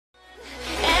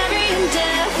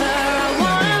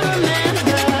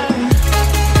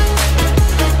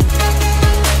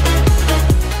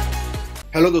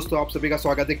Hello दोस्तों, आप सभी का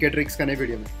स्वागत है KTRICKS का नए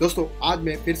वीडियो में। दोस्तों आज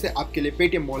मैं फिर से आपके लिए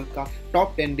PayTM मॉल का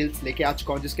टॉप 10 डील्स लेके आ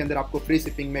चुका हूँ, जिसके अंदर आपको फ्री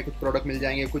शिपिंग में कुछ प्रोडक्ट मिल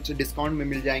जाएंगे, कुछ डिस्काउंट में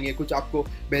मिल जाएंगे, कुछ आपको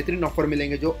बेहतरीन ऑफर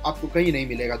मिलेंगे जो आपको कहीं नहीं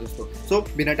मिलेगा दोस्तों। सो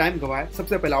बिना टाइम गवाए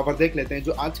सबसे पहला ऑफर देख लेते हैं,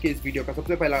 जो आज के इस वीडियो का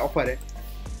सबसे पहला ऑफर है।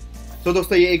 तो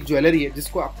दोस्तों ये एक ज्वेलरी है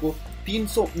जिसको आपको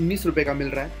 319 रुपये का मिल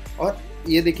रहा है, और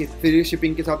ये देखिए फ्री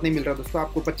शिपिंग के साथ नहीं मिल रहा दोस्तों,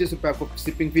 आपको 25 रुपये आपको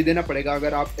शिपिंग फी देना पड़ेगा।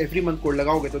 अगर आप एवरी मंथ कोड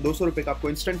लगाओगे तो 200 रुपये का आपको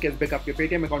इंस्टेंट कैशबैक आपके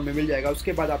पेटीएम अकाउंट में मिल जाएगा।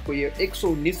 उसके बाद आपको ये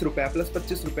 119 रुपये प्लस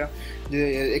 25 रुपया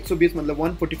 120 मतलब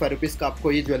 145 रुपीज़ का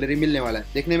आपको ये ज्वेलरी मिलने वाला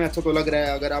है। देखने में अच्छा तो लग रहा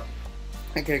है। अगर आप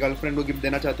गर्लफ्रेंड को गिफ्ट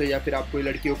देना चाहते हो या फिर आप कोई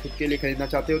लड़की को खुद के लिए खरीदना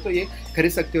चाहते हो तो ये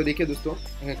खरीद सकते हो। देखिए दोस्तों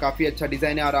काफ़ी अच्छा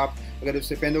डिज़ाइन है, और आप अगर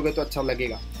उससे पहनोगे तो अच्छा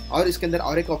लगेगा। और इसके अंदर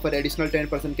और एक ऑफर एडिशनल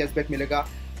 10% कैशबैक मिलेगा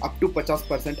अप टू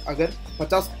 50%। अगर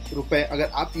 50 रुपये अगर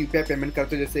आप UPI पेमेंट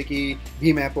करते हो, जैसे कि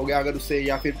भीम ऐप हो गया, अगर उससे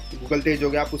या फिर गूगल पे हो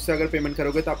गया, आप उससे अगर पेमेंट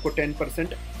करोगे तो आपको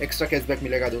 10% एक्स्ट्रा कैशबैक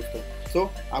मिलेगा दोस्तों। सो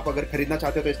आप अगर खरीदना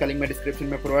चाहते हो तो इसका लिंक मैं डिस्क्रिप्शन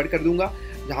में प्रोवाइड कर दूंगा,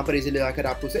 जहाँ पर इजीली जाकर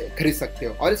आप उसे खरीद सकते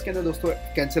हो। और इसके अंदर दोस्तों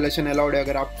कैंसिलेशन अलाउड है।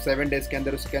 अगर आप 7 डेज़ के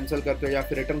अंदर उसे कैंसिल करते हो या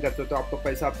फिर रिटर्न करते हो तो आपको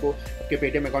पैसा आपको आपके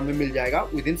पेटीएम अकाउंट में मिल जाएगा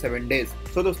विदिन 7 डेज़।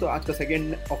 सो दोस्तों आज का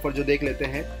सेकेंड ऑफर जो देख लेते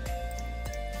हैं।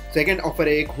 सेकेंड ऑफर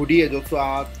है एक हुडी है दोस्तों।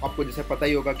 आपको जैसे पता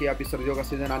ही होगा कि आप इस सर्दियों का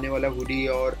सीज़न आने वाला है, हुडी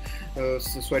और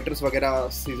स्वेटर्स वगैरह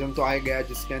सीज़न तो आ गया है,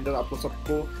 जिसके अंदर आपको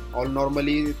सबको और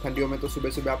नॉर्मली ठंडियों में तो सुबह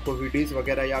सुबह आपको हुडीज़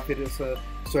वगैरह या फिर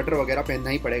स्वेटर वगैरह पहनना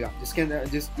ही पड़ेगा। जिसके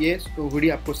अंदर ये हुडी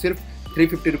आपको सिर्फ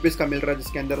 350 रुपीज़ का मिल रहा है,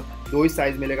 जिसके अंदर 2 ही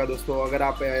साइज़ मिलेगा दोस्तों। अगर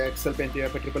आप XL पहनते हो या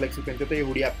फिर XXL पहनते हो तो ये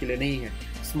हुडी आपके लिए नहीं है।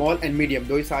 Small and medium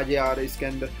 2 he size है, और इसके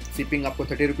अंदर शिपिंग आपको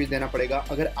 30 रुपीज़ देना पड़ेगा।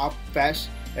 अगर आप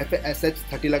FSH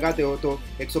 30 लगाते हो तो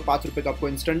 105 रुपये का आपको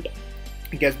इंस्टेंट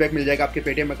कैशबैक मिल जाएगा आपके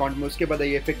पेटीएम अकाउंट में। उसके बाद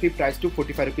ये इफेक्टिव प्राइस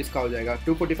 245 रुपीज़ का हो जाएगा।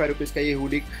 245 रुपीज़ का ये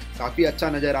हुडी काफ़ी अच्छा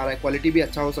नज़र आ रहा है, क्वालिटी भी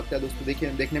अच्छा हो सकता है दोस्तों। देखिए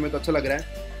देखने में तो अच्छा लग रहा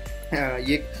है।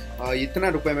 ये इतना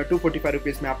रुपए में 245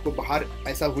 रुपीज़ में आपको बाहर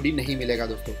ऐसा हुडी नहीं मिलेगा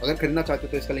दोस्तों। अगर खरीदना चाहते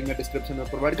हो तो इसका लिंक मैं डिस्क्रिप्शन में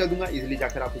प्रोवाइड कर दूंगा, इजीली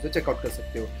जाकर आप उसे चेकआउट कर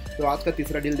सकते हो। तो आज का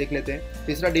तीसरा डील देख लेते हैं।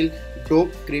 तीसरा डील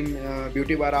डोप क्रीम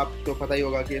ब्यूटी बार। आपको पता ही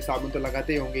होगा कि ये साबुन तो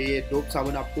लगाते ही होंगे। ये डोप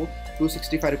साबुन आपको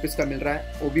 265 रुपीज़ का मिल रहा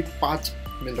है, वो भी 5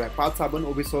 मिल रहा है। 5 साबुन,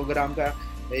 वो भी 100 ग्राम का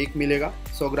एक मिलेगा।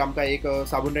 100 ग्राम का एक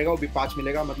साबुन रहेगा, वो भी 5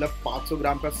 मिलेगा। मतलब 500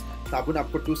 ग्राम का साबुन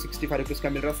आपको 265 रुपीज़ का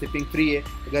मिल रहा है, शिपिंग फ्री है।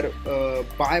 अगर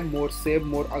बाय मोर सेव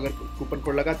मोर अगर कूपन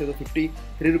कोड लगाते हो तो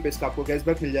 53 रुपीज़ का आपको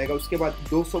कैशबैक मिल जाएगा। उसके बाद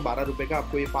 212 रुपये का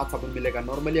आपको ये 5 साबुन मिलेगा।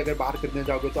 नॉर्मली अगर बाहर खरीदने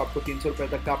जाओगे तो आपको 300 रुपये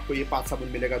तक का आपको ये 5 साबुन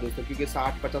मिलेगा दोस्तों, क्योंकि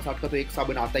 50-60 का तो एक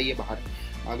साबुन आता ही है बाहर।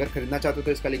 अगर खरीदना चाहते हो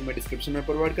तो इसका लिंक मैं डिस्क्रिप्शन में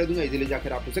प्रोवाइड कर दूँगा, इजीली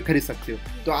जाकर आप उसे खरीद सकते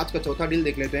हो। तो आज का चौथा डील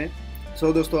देख लेते हैं।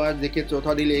 सो दोस्तों आज देखिए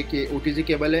चौथा डील एक OTG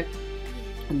केबल है,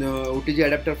 OTG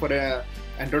adapter for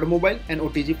Android mobile and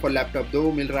OTG for laptop.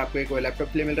 2 मिल रहा है आपको, एक लैपटॉप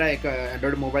के लिए मिल रहा है, एक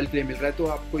एंड्रॉइड मोबाइल के लिए मिल रहा है। तो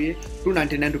आपको ये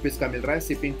 299 रुपीज़ का मिल रहा है,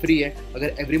 शिपिंग फ्री है।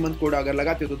 अगर एवरी मंथ कोड अगर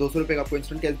लगाते हो तो 200 रुपये का आपको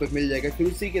इंस्टेंट कैशबैक मिल जाएगा। फिर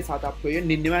उसी के साथ आपको ये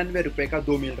 99 रुपये का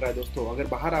 2 मिल रहा है दोस्तों। अगर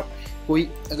बाहर आप कोई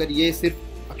अगर ये सिर्फ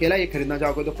अकेला ये खरीदना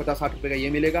चाहोगे तो 50-60 रुपये का ये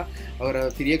मिलेगा, और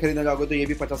फिर ये खरीदना चाहोगे तो ये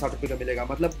भी 50-60 रुपये का मिलेगा।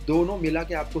 मतलब दोनों मिला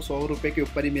के आपको 100 रुपये के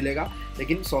ऊपर ही मिलेगा,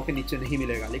 लेकिन 100 के नीचे नहीं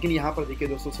मिलेगा। लेकिन यहाँ पर देखिए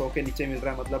दोस्तों 100 के नीचे मिल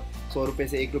रहा है, मतलब 100 रुपये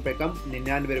से 1 रुपये कम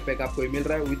 99 रुपये का आपको मिल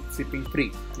रहा है विद शिपिंग फ्री।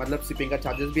 मतलब शिपिंग का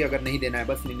चार्जेस भी अगर नहीं देना है,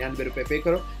 बस 99 रुपये पे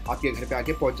करो, आपके घर पे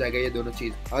आके पहुँच जाएगा ये दोनों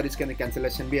चीज़। और इसके अंदर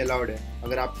कैंसिलेशन भी अलाउड है।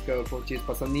 अगर आपको कोई चीज़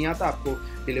पसंद नहीं आता,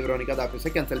 आपको डिलीवर होने के बाद आप इसे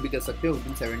कैंसिल भी कर सकते हो।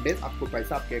 विदिन 7 डेज आपको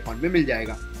पैसा आपके अकाउंट में मिल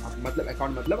जाएगा। मतलब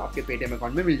अकाउंट मतलब आपके पेटीएम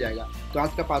अकाउंट में मिल जाएगा। तो आज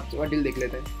का 5वां डील देख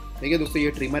लेते हैं। देखिए दोस्तों ये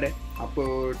ट्रिमर है। आपको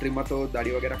ट्रिमर तो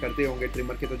दाढ़ी वगैरह करते होंगे,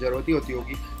 ट्रिमर की तो ज़रूरत ही होती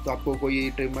होगी। तो आपको कोई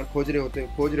ट्रिमर खोज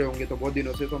रहे होंगे तो बहुत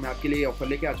दिनों से, तो मैं आपके लिए ऑफर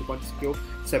लेके आ चुका हूँ, जिसको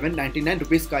 799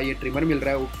 रुपीज़ का ये ट्रिमर मिल रहा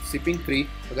है, वो शिपिंग फ्री।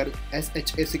 अगर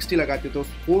SHA 60 लगाते हो तो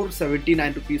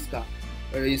 479 रुपीज़ का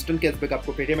इंस्टेंट कैशबैक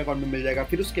आपको पेटीएम अकाउंट में मिल जाएगा।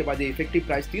 फिर उसके बाद ये इफेक्टिव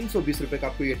प्राइस 320 रुपये का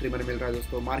आपको ये ट्रिमर मिल रहा है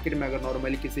दोस्तों। मार्केट में अगर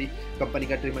नॉर्मली किसी कंपनी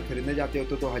का ट्रिमर खरीदने जाते हो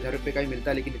तो 1000 रुपये का ही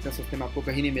मिलता है, लेकिन इतना सस्ते में आपको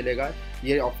कहीं नहीं मिलेगा।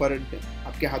 ये ऑफर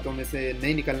आपके हाथों में से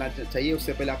नहीं निकलना चाहिए,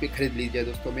 उससे पहले आप ये खरीद लीजिए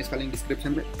दोस्तों। मैं इसका लिंक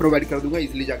डिस्क्रिप्शन में प्रोवाइड कर दूँगा,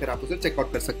 इजीली जाकर आप उसे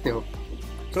चेकआउट कर सकते हो।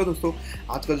 तो दोस्तों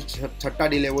आज का जो छठा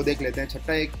डील है वो देख लेते हैं।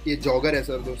 छठा एक ये जॉगर है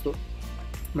सर दोस्तों,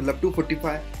 मतलब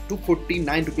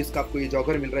 249 रुपीज़ का आपको ये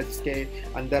जॉगर मिल रहा है, जिसके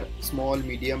अंदर small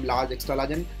medium large extra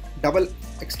large and double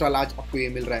extra large आपको ये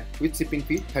मिल रहा है विद शिपिंग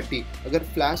फी 30। अगर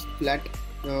फ्लैट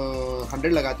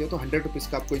 100 लगाते हो तो 100 रुपीज़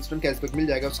का आपको इंस्टेंट कैशबैक मिल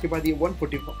जाएगा। उसके बाद ये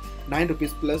 149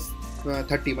 रुपीज़ प्लस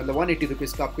 30 मतलब 180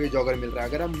 रुपीज़ का आपको ये जॉगर मिल रहा है।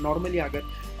 अगर आप नॉर्मली अगर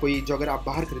कोई जॉगर आप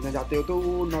बाहर खरीदना चाहते हो तो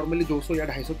वो नॉर्मली 200 या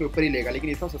 250 के ऊपर ही लेगा, लेकिन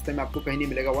इतना सस्ते में आपको कहीं नहीं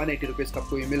मिलेगा। 180 रुपीज़ का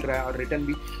आपको ये मिल रहा है, और रिटर्न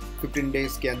भी 15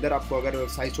 डेज़ के अंदर। आपको अगर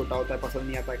साइज़ छोटा होता है, पसंद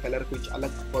नहीं आता है, कलर कुछ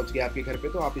अलग पहुँच गया आपके घर पर,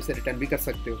 तो आप इसे रिटर्न भी कर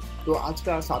सकते हो। तो आज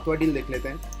का 7वां डील देख लेते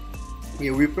हैं। ये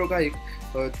विप्रो का एक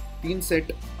 3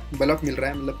 सेट बल्ब मिल रहा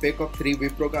है, मतलब पैक ऑफ 3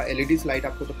 विप्रो का एलईडी लाइट।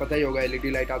 आपको तो पता ही होगा एलईडी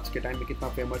लाइट आज के टाइम में कितना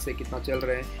फेमस है, कितना चल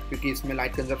रहे हैं, क्योंकि इसमें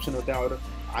लाइट कंजप्शन होता है और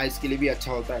आइज़ के लिए भी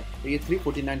अच्छा होता है। तो ये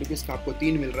 349 रुपीज़ का आपको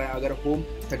 3 मिल रहा है। अगर होम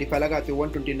 35 लगाते हो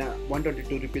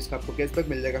 122 रुपीज़ का आपको कैशबैक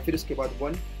मिल जाएगा। फिर उसके बाद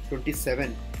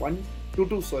 127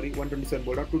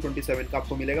 बोल रहा हूँ, 227 का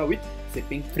आपको मिलेगा विथ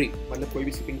शिपिंग फ्री, मतलब कोई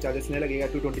भी शिपिंग चार्जेस नहीं लगेगा।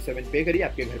 227 पे करिए,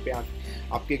 आपके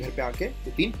घर पे आके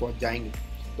ये 3 पहुँच जाएंगे।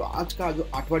 तो आज का जो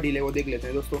 8वां डील है वो देख लेते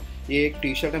हैं दोस्तों। ये एक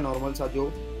टी शर्ट है नॉर्मल सा,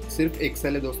 जो सिर्फ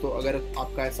एक्सेल है दोस्तों। अगर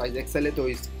आपका साइज एक्सेल है तो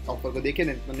इस ऑफर को देखिए,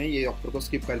 नहीं ये ऑफर को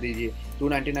स्किप कर दीजिए।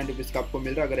 299 रुपीज़ का आपको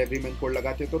मिल रहा है। अगर एवरी मंथ कोड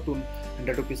लगाते हो तो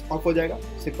 200 रुपीज़ ऑफ हो जाएगा।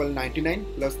 सिंपल 99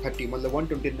 + 30 मतलब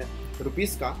 129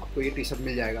 रुपीज़ का आपको ये टी शर्ट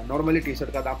मिल जाएगा। नॉर्मली टी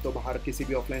शर्ट का दाम तो बाहर किसी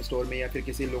भी ऑफलाइन स्टोर में या फिर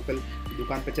किसी लोकल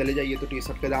दुकान पर चले जाइए तो टी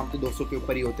शर्ट का दाम तो 200 के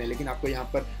ऊपर ही होते हैं, लेकिन आपको यहाँ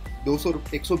पर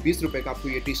 120 रुपये का आपको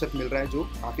ये टी शर्ट मिल रहा है, जो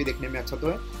काफ़ी देखने में अच्छा तो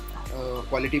है,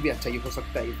 क्वालिटी भी अच्छा ही हो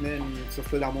सकता है। इतने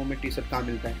सस्ते दामों में टी शर्ट कहाँ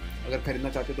मिलता है। अगर खरीदना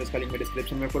चाहते हो तो इसका लिंक मैं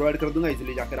डिस्क्रिप्शन में प्रोवाइड कर दूंगा,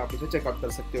 इजीली जाकर आप उसे चेकआउट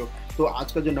कर सकते हो। तो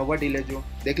आज का जो 9वां डील है जो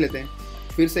देख लेते हैं।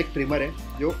 फिर से एक ट्रिमर है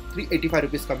जो 385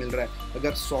 रुपीज़ का मिल रहा है।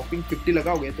 अगर शॉपिंग 50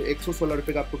 लगाओगे तो 116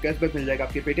 रुपये का आपको कैशबैक मिल जाएगा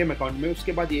आपके पेटीएम अकाउंट में।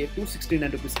 उसके बाद ये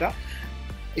 269 रुपीज़ का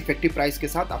इफेक्टिव प्राइस के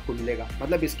साथ आपको मिलेगा,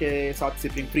 मतलब इसके साथ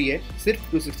शिपिंग फ्री है।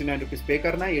 सिर्फ 269 रुपीज़ पे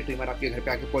करना है, ये ट्रिमर आपके घर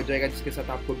पे आके पहुंच जाएगा, जिसके साथ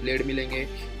आपको ब्लेड मिलेंगे,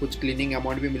 कुछ क्लीनिंग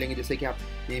अमाउंट भी मिलेंगे, जैसे कि आप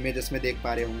इमेजेस में देख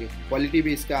पा रहे होंगे। क्वालिटी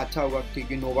भी इसका अच्छा होगा,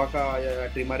 क्योंकि नोवा का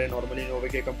ट्रिमर है। नॉर्मली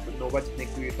नोवा जितने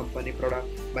की कंपनी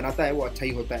प्रोडक्ट बनाता है वो अच्छा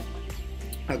ही होता है।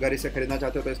 अगर इसे खरीदना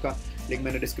चाहते हो तो इसका लिंक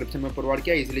मैंने डिस्क्रिप्शन में प्रोवाइड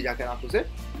किया, इजीली जाकर आप उसे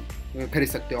खरीद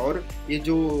सकते हो। और ये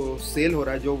जो सेल हो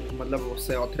रहा है, जो मतलब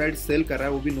ऑथराइज सेल कर रहा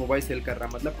है, वो भी नोवा ही सेल कर रहा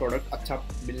है, मतलब प्रोडक्ट अच्छा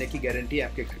मिलने की गारंटी है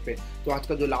आपके घर पे। तो आज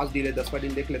का जो लास्ट डील है 10वां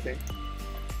डील देख लेते हैं।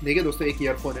 देखिए दोस्तों, एक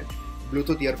ईयरफोन है,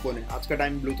 ब्लूटूथ ईयरफोन है। आज का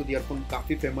टाइम ब्लूटूथ ईयरफोन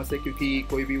काफ़ी फेमस है, क्योंकि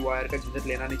कोई भी वायर का झंझट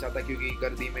लेना नहीं चाहता, क्योंकि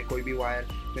गर्दी में कोई भी वायर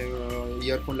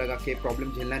ईयरफोन लगा के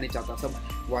प्रॉब्लम झेलना नहीं चाहता। सब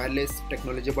वायरलेस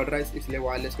टेक्नोलॉजी बढ़ रहा है, इसलिए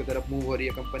वायरलेस की तरफ मूव हो रही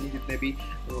है कंपनी। जितने भी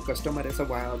कस्टमर है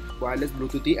सब वायरलेस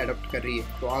ब्लूटूथ ही अडॉप्ट कर रही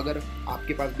है। तो अगर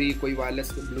आपके पास भी कोई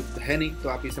वायरलेस ब्लूटूथ है नहीं तो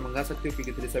आप इसे मंगा सकते हो,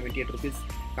 क्योंकि 378 रुपीज़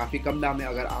काफ़ी कम दाम है।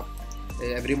 अगर आप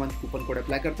every month coupon code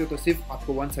apply करते हो तो सिर्फ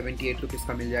आपको 178 रुपीज़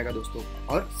का मिल जाएगा दोस्तों।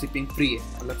 और शिपिंग फ्री है,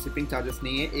 मतलब शिपिंग चार्जेस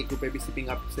नहीं है, 1 रुपये भी शिपिंग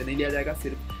आपसे नहीं लिया जाएगा।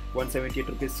 सिर्फ 178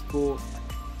 रुपीज़ को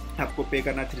आपको पे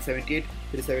करना है।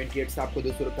 378 से आपको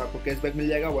 200 रुपये आपको कैशबैक मिल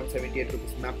जाएगा। 178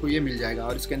 रुपीज़ में आपको ये मिल जाएगा।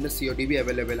 और इसके अंदर COD भी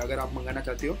अवेलेबल, अगर आप मंगाना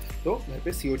चाहते हो तो घर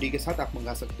पे COD के साथ आप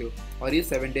मंगा सकते हो। और ये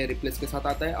 7 डे रिप्लेस के साथ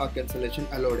आता है और कैंसिलेशन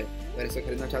अलाउड है। अगर इसे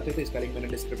खरीदना चाहते हो तो इसका लिंक मैंने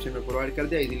डिस्क्रिप्शन में प्रोवाइड कर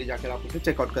दिया, इजीली जाकर आप उसे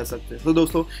चेकआउट कर सकते हो। तो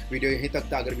दोस्तों, वीडियो यहीं तक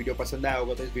था। अगर वीडियो पसंद आया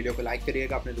होगा तो इस वीडियो को लाइक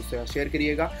करिएगा, अपने दोस्तों के साथ शेयर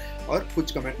करिएगा, और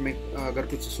कुछ कमेंट में अगर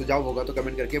कुछ सुझाव होगा तो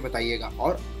कमेंट करके बताइएगा।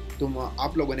 और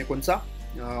आप लोगों ने कौन सा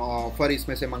ऑफ़र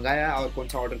इसमें से मंगाया है और कौन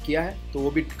सा ऑर्डर किया है तो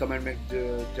वो भी कमेंट में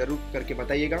ज़रूर करके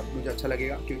बताइएगा, मुझे अच्छा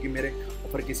लगेगा, क्योंकि मेरे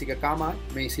ऑफ़र किसी का काम आए,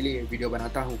 मैं इसीलिए वीडियो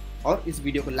बनाता हूँ। और इस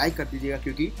वीडियो को लाइक कर दीजिएगा,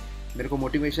 क्योंकि मेरे को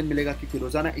मोटिवेशन मिलेगा, क्योंकि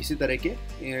रोज़ाना इसी तरह के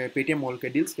पेटीएम मॉल के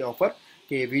डील्स के ऑफ़र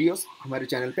के वीडियोस हमारे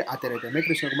चैनल पे आते रहते हैं। मैं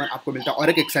कृष्ण कुमार आपको मिलता हूँ और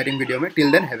एक एक्साइटिंग वीडियो में।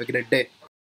 Till then have a great day.